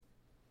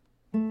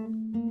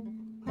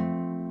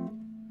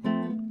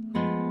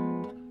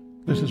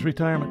This is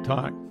Retirement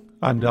Talk.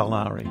 I'm Del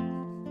Lowry.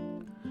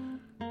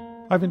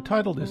 I've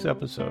entitled this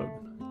episode,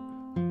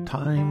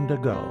 Time to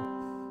Go.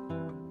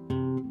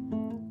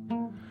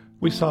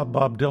 We saw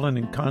Bob Dylan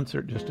in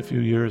concert just a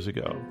few years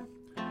ago.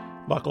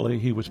 Luckily,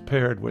 he was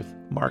paired with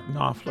Mark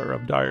Knopfler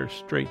of Dire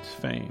Straits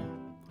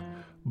fame.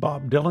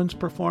 Bob Dylan's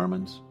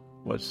performance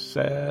was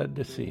sad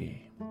to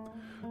see.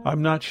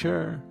 I'm not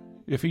sure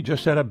if he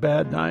just had a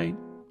bad night,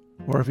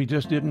 or if he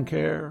just didn't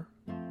care,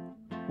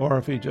 or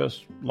if he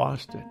just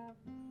lost it.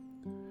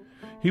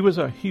 He was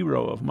a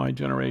hero of my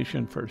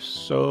generation for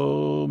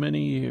so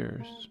many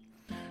years.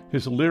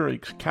 His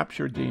lyrics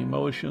captured the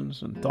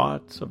emotions and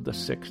thoughts of the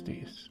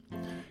 60s.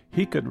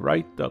 He could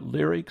write the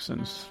lyrics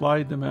and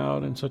slide them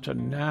out in such a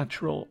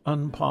natural,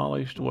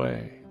 unpolished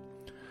way.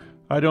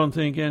 I don't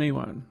think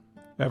anyone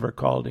ever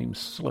called him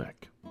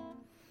slick.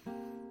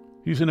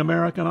 He's an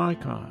American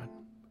icon,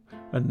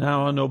 and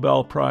now a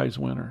Nobel Prize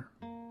winner.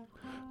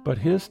 But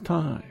his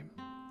time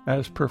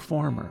as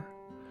performer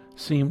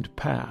seemed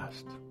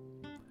past,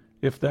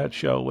 if that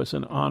show was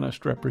an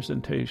honest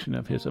representation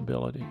of his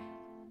ability.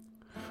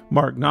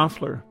 Mark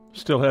Knopfler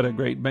still had a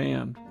great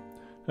band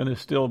and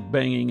is still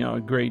banging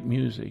out great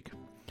music.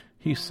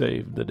 He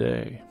saved the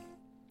day.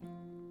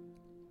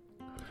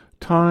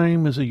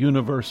 Time is a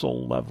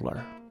universal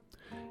leveler.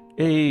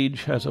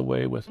 Age has a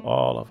way with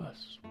all of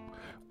us.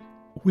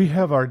 We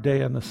have our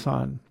day in the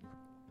sun,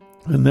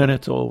 and then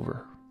it's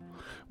over.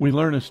 We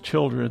learn as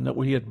children that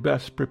we had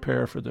best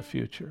prepare for the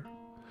future.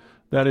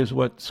 That is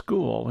what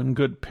school and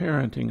good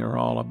parenting are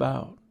all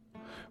about.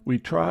 We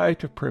try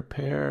to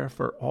prepare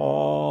for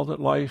all that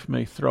life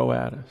may throw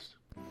at us.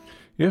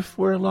 If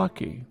we're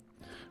lucky,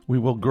 we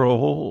will grow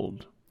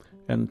old,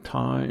 and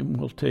time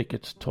will take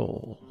its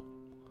toll.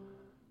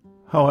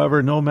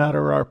 However, no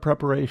matter our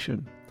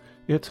preparation,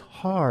 it's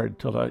hard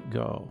to let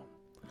go.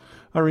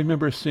 I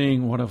remember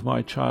seeing one of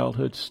my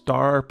childhood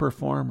star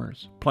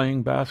performers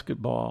playing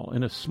basketball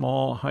in a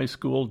small high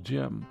school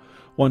gym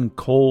one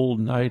cold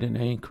night in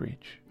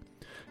Anchorage.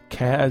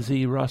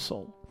 Cazzie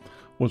Russell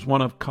was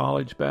one of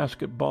college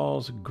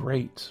basketball's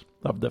greats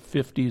of the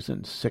 50s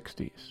and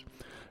 60s,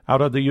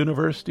 out of the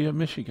University of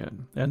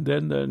Michigan and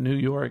then the New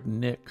York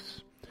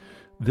Knicks.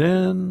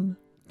 Then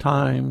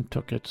time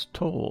took its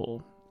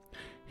toll.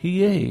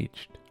 He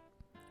aged,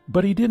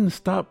 but he didn't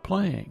stop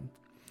playing.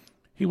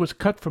 He was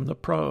cut from the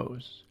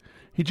pros.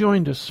 He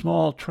joined a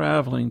small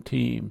traveling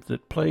team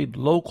that played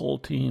local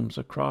teams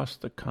across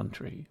the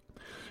country.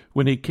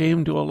 When he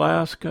came to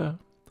Alaska,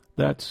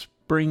 that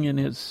spring in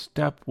his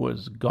step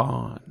was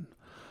gone.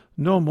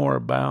 No more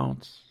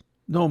bounce,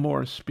 no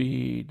more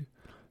speed,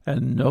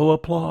 and no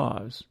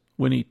applause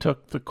when he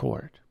took the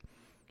court.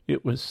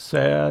 It was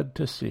sad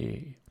to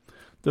see.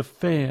 The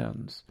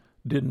fans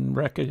didn't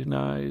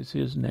recognize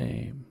his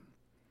name.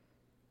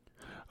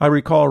 I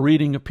recall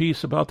reading a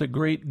piece about the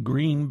great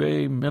Green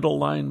Bay middle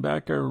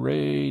linebacker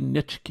Ray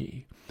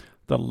Nitschke,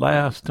 the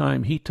last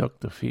time he took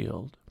the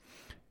field.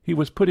 He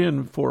was put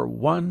in for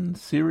one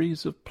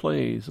series of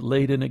plays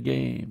late in a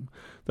game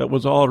that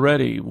was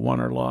already won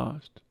or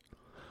lost.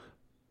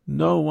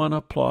 No one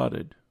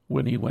applauded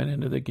when he went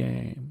into the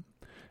game,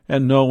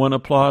 and no one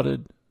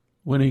applauded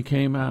when he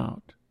came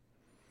out.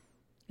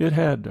 It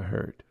had to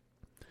hurt.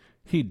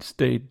 He'd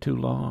stayed too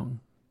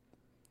long.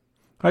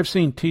 I've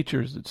seen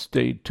teachers that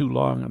stayed too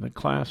long in the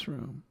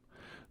classroom.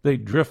 They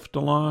drift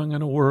along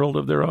in a world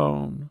of their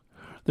own.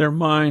 Their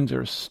minds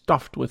are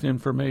stuffed with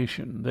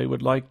information they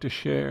would like to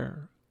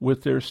share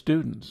with their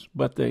students,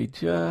 but they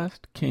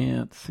just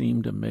can't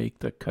seem to make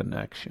the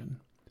connection.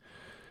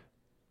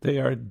 They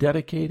are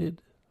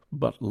dedicated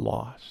but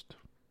lost.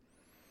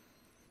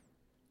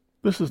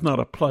 This is not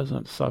a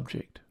pleasant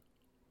subject.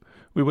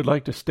 We would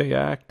like to stay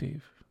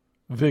active,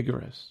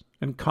 vigorous,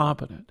 and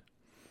competent,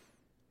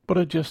 but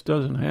it just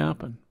doesn't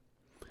happen.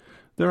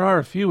 There are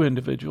a few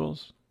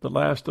individuals that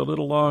last a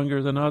little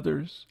longer than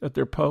others at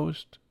their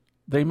post.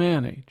 They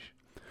manage.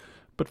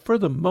 But for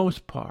the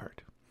most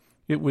part,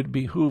 it would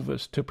behoove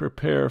us to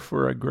prepare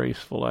for a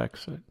graceful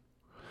exit.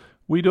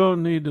 We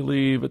don't need to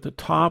leave at the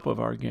top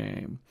of our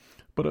game,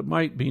 but it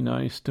might be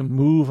nice to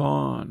move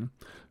on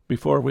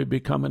before we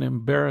become an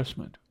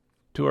embarrassment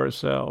to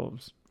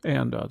ourselves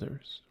and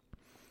others.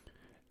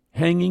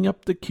 Hanging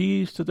up the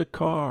keys to the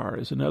car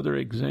is another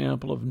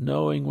example of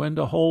knowing when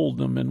to hold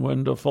them and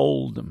when to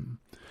fold them.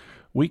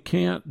 We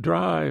can't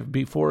drive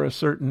before a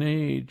certain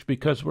age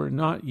because we're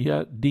not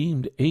yet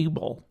deemed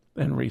able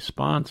and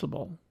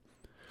responsible.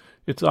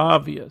 It's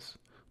obvious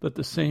that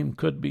the same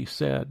could be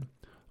said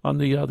on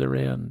the other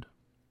end.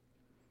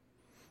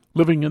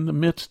 Living in the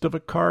midst of a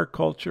car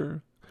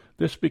culture,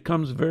 this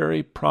becomes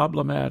very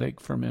problematic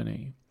for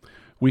many.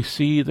 We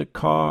see the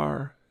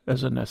car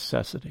as a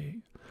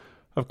necessity.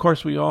 Of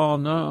course, we all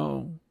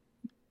know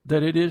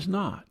that it is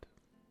not.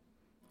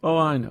 Oh,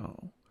 I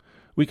know.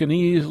 We can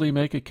easily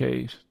make a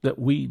case that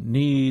we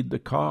need the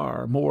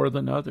car more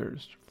than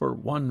others for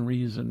one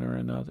reason or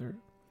another.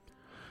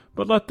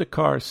 But let the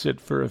car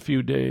sit for a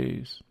few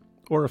days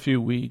or a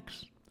few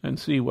weeks and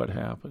see what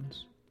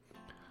happens.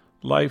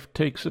 Life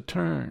takes a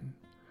turn.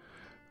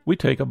 We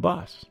take a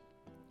bus,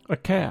 a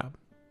cab,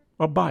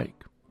 a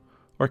bike,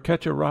 or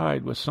catch a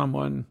ride with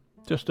someone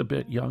just a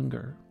bit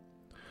younger.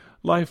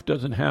 Life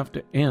doesn't have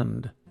to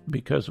end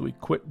because we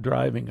quit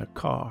driving a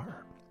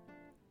car.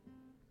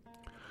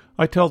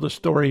 I tell the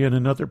story in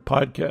another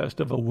podcast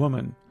of a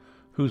woman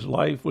whose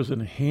life was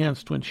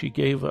enhanced when she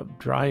gave up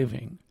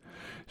driving.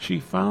 She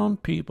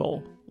found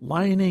people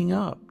lining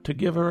up to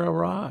give her a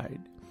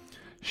ride.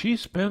 She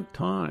spent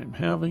time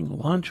having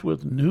lunch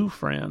with new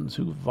friends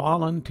who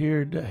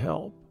volunteered to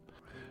help.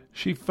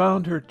 She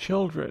found her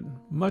children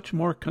much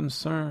more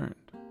concerned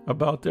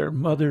about their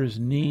mother's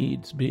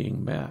needs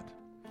being met.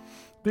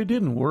 They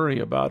didn't worry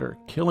about her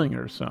killing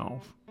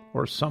herself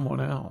or someone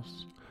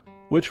else,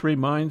 which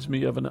reminds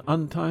me of an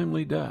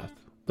untimely death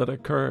that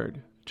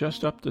occurred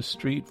just up the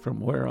street from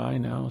where I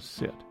now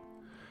sit.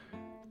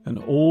 An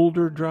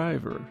older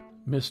driver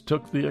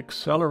mistook the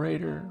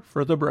accelerator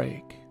for the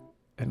brake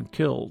and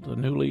killed a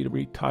newly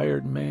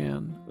retired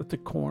man at the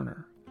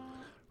corner,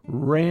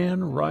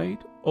 ran right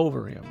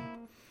over him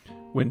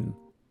when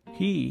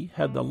he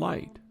had the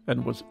light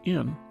and was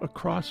in a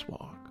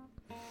crosswalk.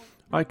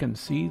 I can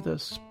see the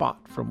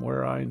spot from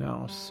where I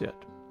now sit.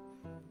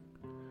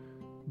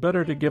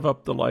 Better to give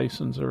up the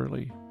license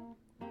early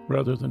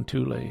rather than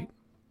too late.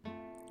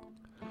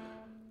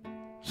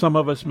 Some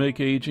of us make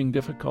aging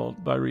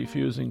difficult by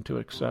refusing to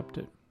accept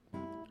it.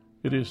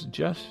 It is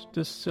just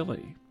as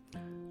silly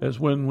as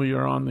when we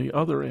are on the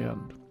other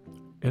end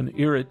and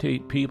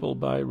irritate people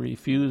by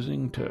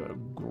refusing to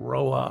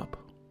grow up.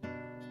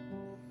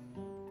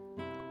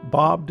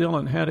 Bob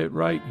Dylan had it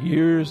right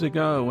years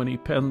ago when he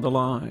penned the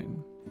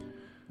line,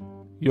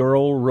 "Your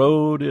old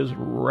road is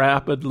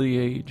rapidly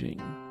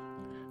aging.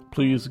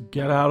 Please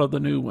get out of the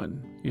new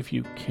one if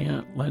you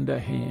can't lend a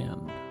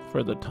hand,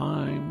 for the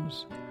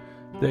times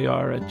they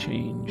are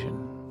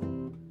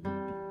a-changin'."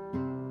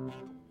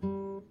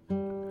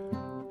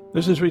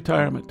 This is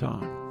Retirement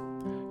Talk.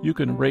 You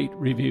can rate,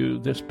 review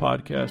this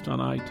podcast on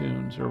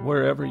iTunes or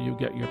wherever you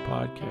get your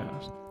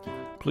podcast.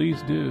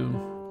 Please do.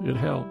 It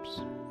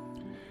helps.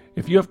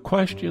 If you have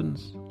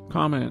questions,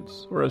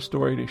 comments, or a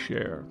story to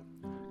share,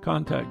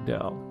 contact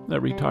Del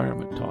at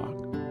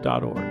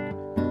retirementtalk.org.